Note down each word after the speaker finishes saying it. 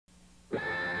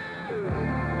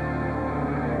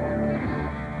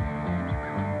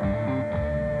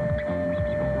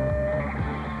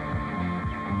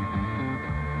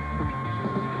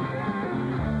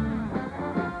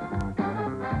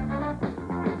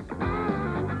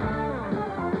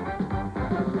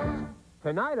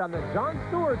Tonight on the Jon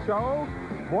Stewart Show,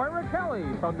 Moira Kelly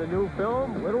from the new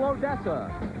film Little Odessa,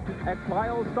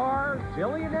 X-Files star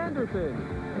Gillian Anderson,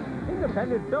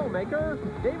 independent filmmaker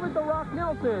David "The Rock"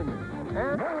 Nelson,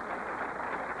 and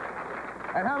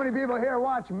how many people here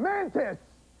watch Mantis?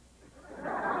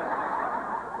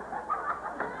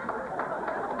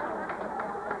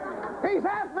 He's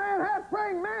half man, half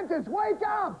praying mantis. Wake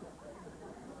up!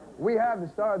 We have the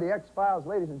star of the X-Files,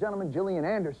 ladies and gentlemen. Gillian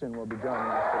Anderson will be joining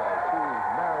us today. She's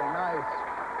very nice.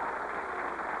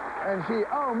 And she,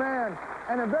 oh man,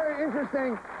 and a very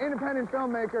interesting independent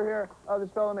filmmaker here.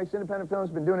 This fellow makes independent films,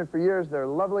 been doing it for years. They're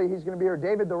lovely. He's going to be here.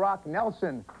 David "The Rock"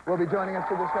 Nelson will be joining us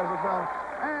for this special film.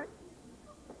 And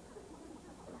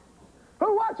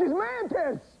who watches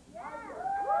Mantis?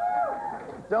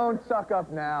 Don't suck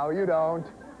up now. You don't.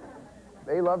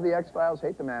 They love the X-Files,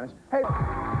 hate the Mantis. Hey,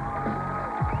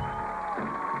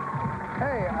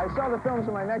 I saw the films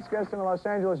of my next guest in the Los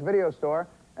Angeles video store,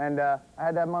 and I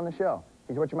had to have him on the show.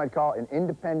 He's what you might call an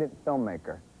independent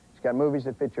filmmaker. He's got movies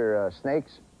that feature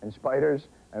snakes and spiders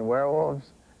and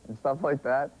werewolves and stuff like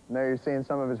that. And there you're seeing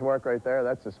some of his work right there.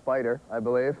 That's a spider, I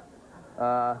believe.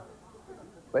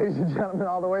 Ladies and gentlemen,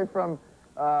 all the way from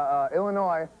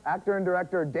Illinois, actor and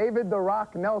director David "The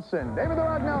Rock" Nelson. David "The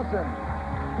Rock" Nelson.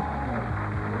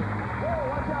 Whoa,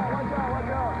 watch out, watch out, watch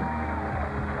out.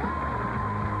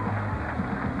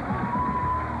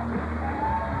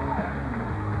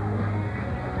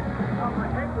 Oh, my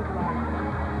paper's locked.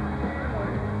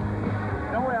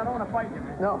 No way, I don't want to fight you,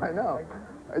 man. No, I know.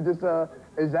 I just,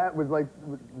 is that with like,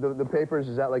 the papers,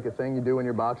 is that like a thing you do when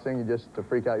you're boxing, you just to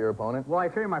freak out your opponent? Well, I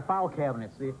carry my file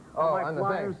cabinet, see? Oh, on the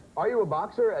thing. Are you a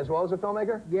boxer as well as a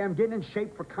filmmaker? Yeah, I'm getting in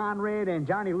shape for Conrad and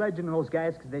Johnny Legend and those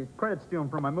guys because they credit stealing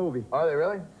from my movie. Are they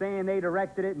really? Saying they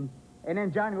directed it, and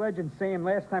then Johnny Legend saying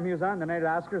last time he was on the night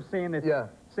of Oscars, saying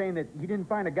that he didn't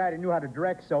find a guy that knew how to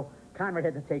direct, so Conrad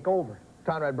had to take over.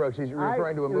 Conrad Brooks, he's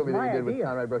referring to a movie that you did with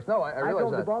Conrad Brooks. No, I realize that. I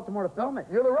drove to Baltimore to film it.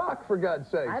 You're The Rock, for God's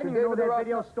sake. I didn't even know that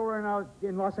video store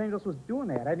in Los Angeles was doing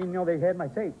that. I didn't know they had my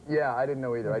tape. Yeah, I didn't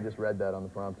know either. I just read that on the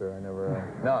prompter. I never...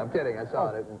 No, I'm kidding. I saw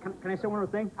it. Can I say one more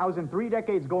thing? I was in 3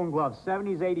 decades Golden Gloves,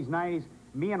 70s, 80s, 90s.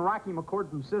 Me and Rocky McCord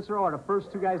from Cicero are the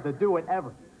first 2 guys to do it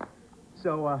ever.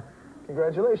 So,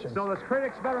 congratulations. So those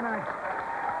critics better not...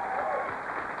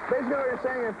 Basically what you're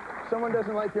saying, if someone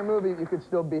doesn't like your movie, you could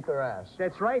still beat their ass.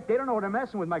 That's right. They don't know what they're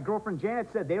messing with. My girlfriend Janet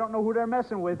said they don't know who they're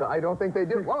messing with. I don't think they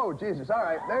do. Whoa, Jesus. All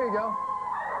right, there you go.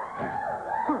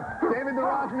 David "The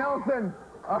Rock" Nelson.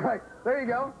 All right, there you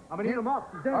go. I'm going to eat them up.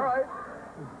 All right.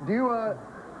 Do you,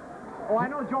 Oh, I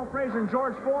know Joe Frazier and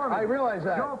George Foreman. I realize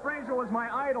that. Joe Frazier was my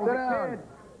idol as a kid.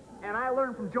 And I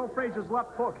learned from Joe Frazier's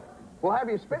left hook. We'll have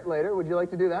you spit later. Would you like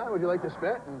to do that? Would you like to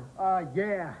spit?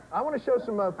 Yeah. I want to show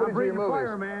some footage of your movies.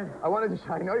 Fire, man. I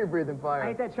know you're breathing fire. I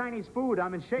ate that Chinese food.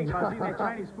 I'm in shape. I was eating that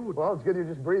Chinese food. Well, it's good you're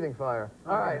just breathing fire.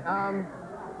 All right.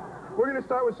 We're going to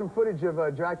start with some footage of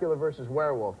Dracula versus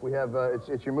Werewolf. We have,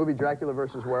 it's your movie Dracula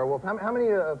versus Werewolf. How many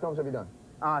films have you done?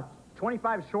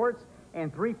 25 shorts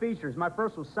and 3 features. My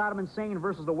first was Saddam Hussein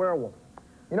versus the Werewolf.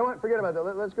 You know what? Forget about that.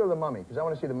 Let's go to The Mummy, because I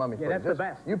want to see The Mummy. Yeah, that's the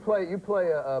best. You play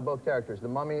both characters, The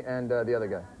Mummy and the other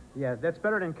guy. Yeah, that's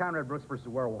better than Conrad Brooks versus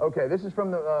Werewolf. Okay, this is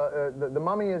from the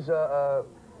Mummy is,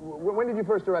 when did you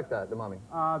first direct that, The Mummy?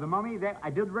 The Mummy, I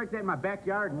did direct that in my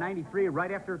backyard in '93,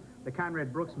 right after the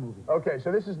Conrad Brooks movie. Okay, so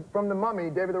this is from The Mummy,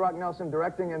 David "The Rock" Nelson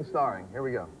directing and starring. Here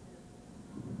we go.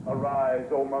 Arise,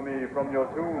 O mummy, from your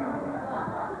tomb.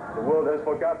 The world has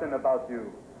forgotten about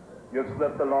you. You've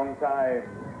slept a long time.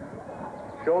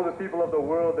 Show the people of the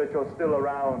world that you're still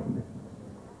around.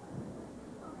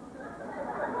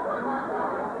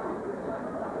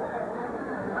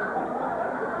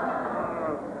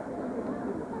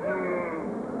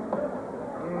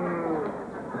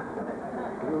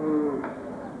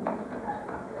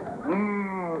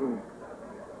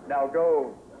 Now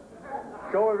go.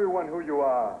 Show everyone who you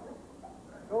are.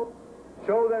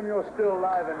 Show them you're still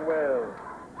alive and well.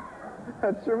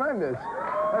 That's tremendous.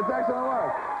 That's excellent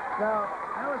work. Now,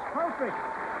 that was perfect.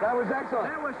 That was excellent.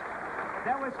 That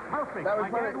was perfect. That was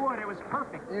perfect. My dad would. It was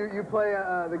perfect. You play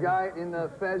the guy in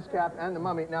the fez cap and the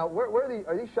mummy. Now, where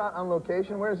are these shot on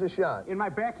location? Where's this shot? In my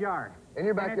backyard. In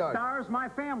your backyard. And it stars my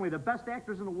family, the best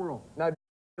actors in the world. Now,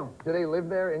 do they live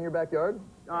there in your backyard?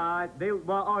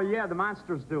 Oh yeah, the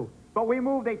monsters do. But we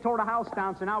moved, they tore the house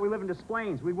down, so now we live in Des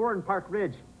Plaines. We were in Park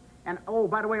Ridge. And, oh,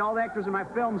 by the way, all the actors in my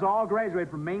films all graduated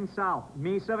from Maine South.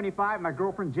 Me, 75, my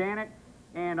girlfriend, Janet,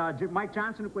 and Mike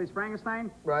Johnson, who plays Frankenstein,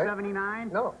 right. 79.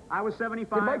 No. I was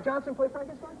 75. Did Mike Johnson play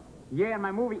Frankenstein? Yeah, in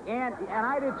my movie, and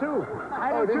I did too.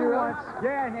 I Oh, did did too you really? once.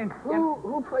 Yeah, and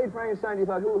Who played Frankenstein, you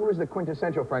thought? Who was the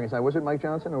quintessential Frankenstein? Was it Mike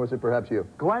Johnson, or was it perhaps you?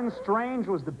 Glenn Strange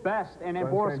was the best, and then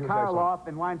Glenn Boris Strange was Karloff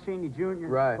and Lon Chaney Jr.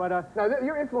 Right. But now,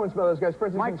 you're influenced by those guys. For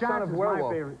instance, Mike in Son of Johnson's my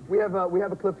Werewolf. favorite. We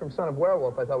have a clip from Son of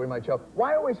Werewolf I thought we might show.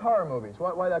 Why always horror movies?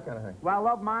 Why that kind of thing? Well, I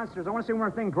love monsters. I want to say one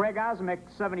more thing. Greg Osmek,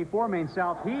 74, Maine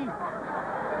South.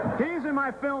 He's in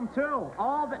my film too.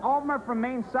 All of them are from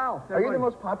Maine South. Are you the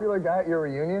most popular guy at your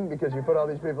reunion because you put all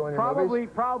these people in your movies?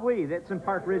 Probably. That's in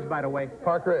Park Ridge, by the way.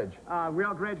 Park Ridge. We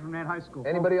all graduated from that high school.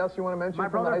 Anybody else you want to mention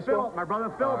from the high school? My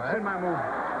brother Philip's in my movie.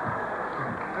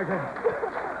 Okay.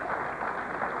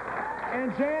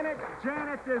 And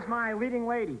Janet is my leading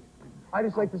lady. I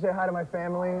just like to say hi to my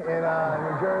family in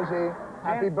New Jersey.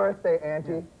 Happy birthday,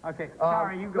 Auntie. Okay,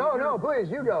 sorry, you go. No, please,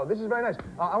 you go. This is very nice.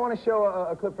 I want to show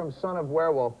a clip from Son of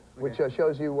Werewolf, which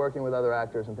shows you working with other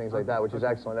actors and things like that, which is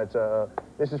excellent.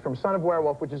 This is from Son of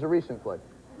Werewolf, which is a recent flick.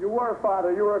 You were,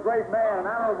 Father. You were a great man, an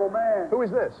honorable man. Who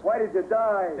is this? Why did you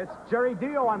die? It's Jerry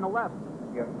Dio on the left.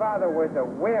 Your father was a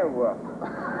werewolf.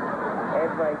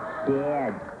 And my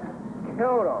dad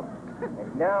killed him.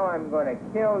 And now I'm going to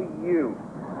kill you.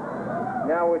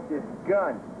 Now with this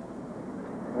gun,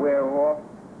 werewolf,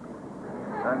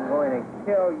 I'm going to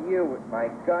kill you with my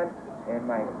gun and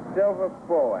my silver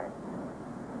bullet.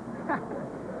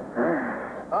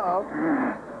 Uh-oh.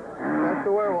 That's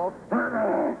the werewolf.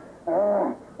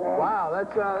 Wow,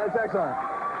 that's excellent.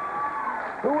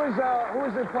 Who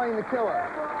was it playing the killer?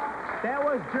 That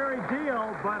was Jerry Dio,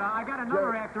 but I got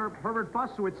another actor, Herbert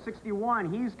Bussowitz,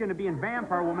 61. He's going to be in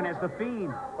Vampire Woman as the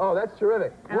Fiend. Oh, that's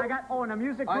terrific. And and a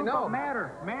music group called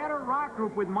Matter. Matter rock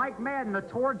group with Mike Madden, the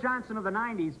Tor Johnson of the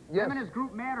 90s. Yes. Him and his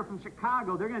group Matter from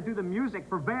Chicago. They're going to do the music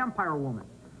for Vampire Woman.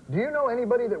 Do you know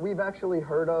anybody that we've actually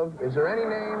heard of? Is there any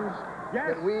names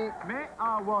that we...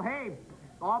 Well, hey,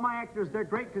 all my actors, they're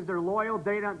great because they're loyal.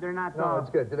 They're not... No, it's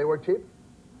good. Do they work cheap?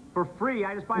 For free.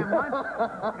 I just buy them once,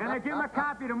 and I give them a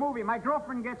copy of the movie. My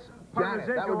girlfriend gets Janet,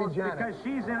 that would be residuals Janet. because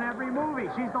she's in every movie.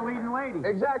 She's the leading lady.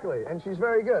 Exactly, and she's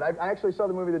very good. I actually saw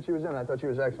the movie that she was in, and I thought she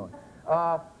was excellent.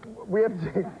 We have to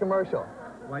take a commercial.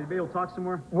 Why, you able to talk some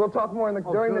more? We'll talk more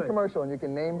during the good. commercial, and you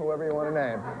can name whoever you want to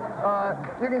name.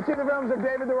 You can see the films of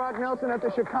David the Rock Nelson at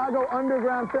the Chicago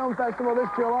Underground Film Festival this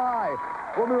July.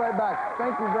 We'll be right back.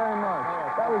 Thank you very much.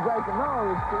 That was excellent. No, it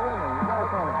was terrific. Very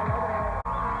funny.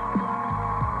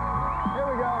 Here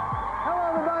we go. Hello,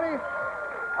 everybody.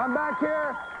 I'm back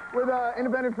here with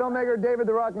independent filmmaker David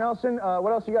the Rock Nelson.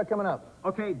 What else you got coming up?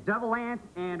 Okay, Devil Ant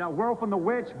and Werewolf and the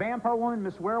Witch, Vampire Woman,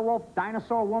 Miss Werewolf,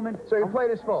 Dinosaur Woman. So your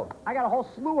plate is full. I got a whole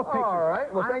slew of pictures. All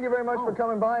right. Well, thank you very much for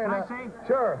coming by. Can And, I say?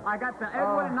 Sure. I got the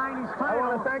Edward and 90s title. I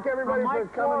want to thank everybody from for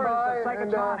Mike coming Flores, by. the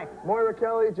And Psychotronic. Moira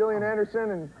Kelly, Gillian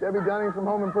Anderson, and Debbie Dunning from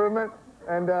Home Improvement.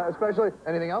 And especially,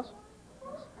 anything else?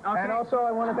 Okay. And also,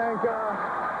 I want to thank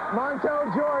Montel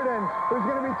Jordan, who's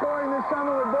going to be touring this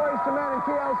summer with Boys to Men and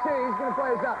TLC. He's going to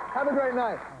play us out. Have a great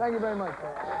night. Thank you very much.